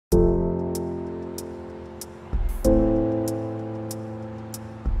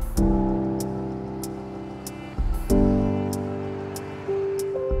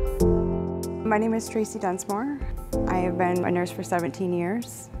My name is Tracy Dunsmore. I have been a nurse for 17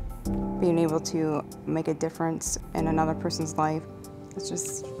 years. Being able to make a difference in another person's life, it's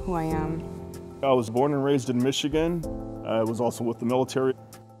just who I am. I was born and raised in Michigan. I was also with the military.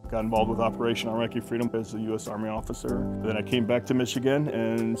 Got involved with Operation Iraqi Freedom as a U.S. Army officer. Then I came back to Michigan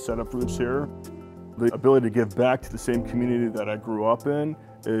and set up roots here. The ability to give back to the same community that I grew up in,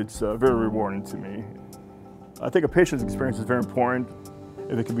 it's very rewarding to me. I think a patient's experience is very important.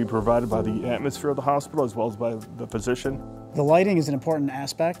 If it can be provided by the atmosphere of the hospital as well as by the physician. The lighting is an important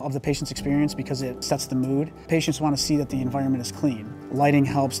aspect of the patient's experience because it sets the mood. Patients want to see that the environment is clean. Lighting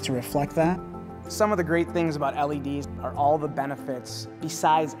helps to reflect that. Some of the great things about LEDs are all the benefits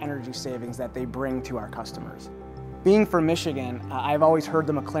besides energy savings that they bring to our customers. Being from Michigan, I've always heard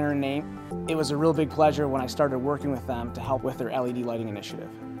the McLaren name. It was a real big pleasure when I started working with them to help with their LED lighting initiative.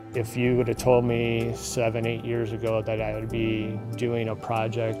 If you would have told me 7, 8 years ago that I would be doing a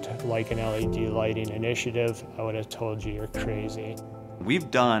project like an LED lighting initiative, I would have told you you're crazy.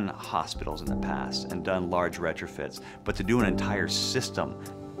 We've done hospitals in the past and done large retrofits, but to do an entire system,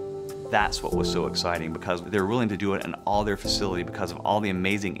 that's what was so exciting, because they're willing to do it in all their facility because of all the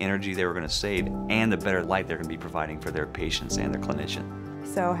amazing energy they were going to save and the better light they're going to be providing for their patients and their clinician.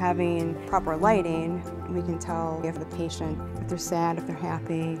 So having proper lighting, we can tell if the patient, if they're sad, if they're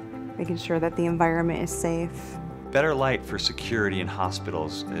happy, making sure that the environment is safe. Better light for security in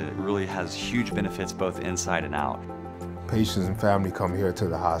hospitals really has huge benefits both inside and out. Patients and family come here to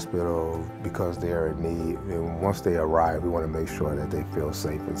the hospital because they're in need, and once they arrive, we want to make sure that they feel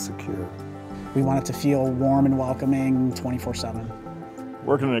safe and secure. We want it to feel warm and welcoming 24/7.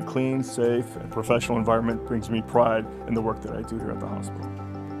 Working in a clean, safe, and professional environment brings me pride in the work that I do here at the hospital.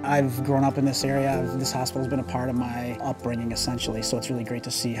 I've grown up in this area. This hospital has been a part of my upbringing, essentially, so it's really great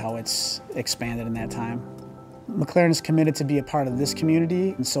to see how it's expanded in that time. McLaren is committed to be a part of this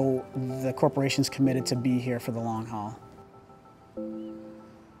community, and so the corporation's committed to be here for the long haul.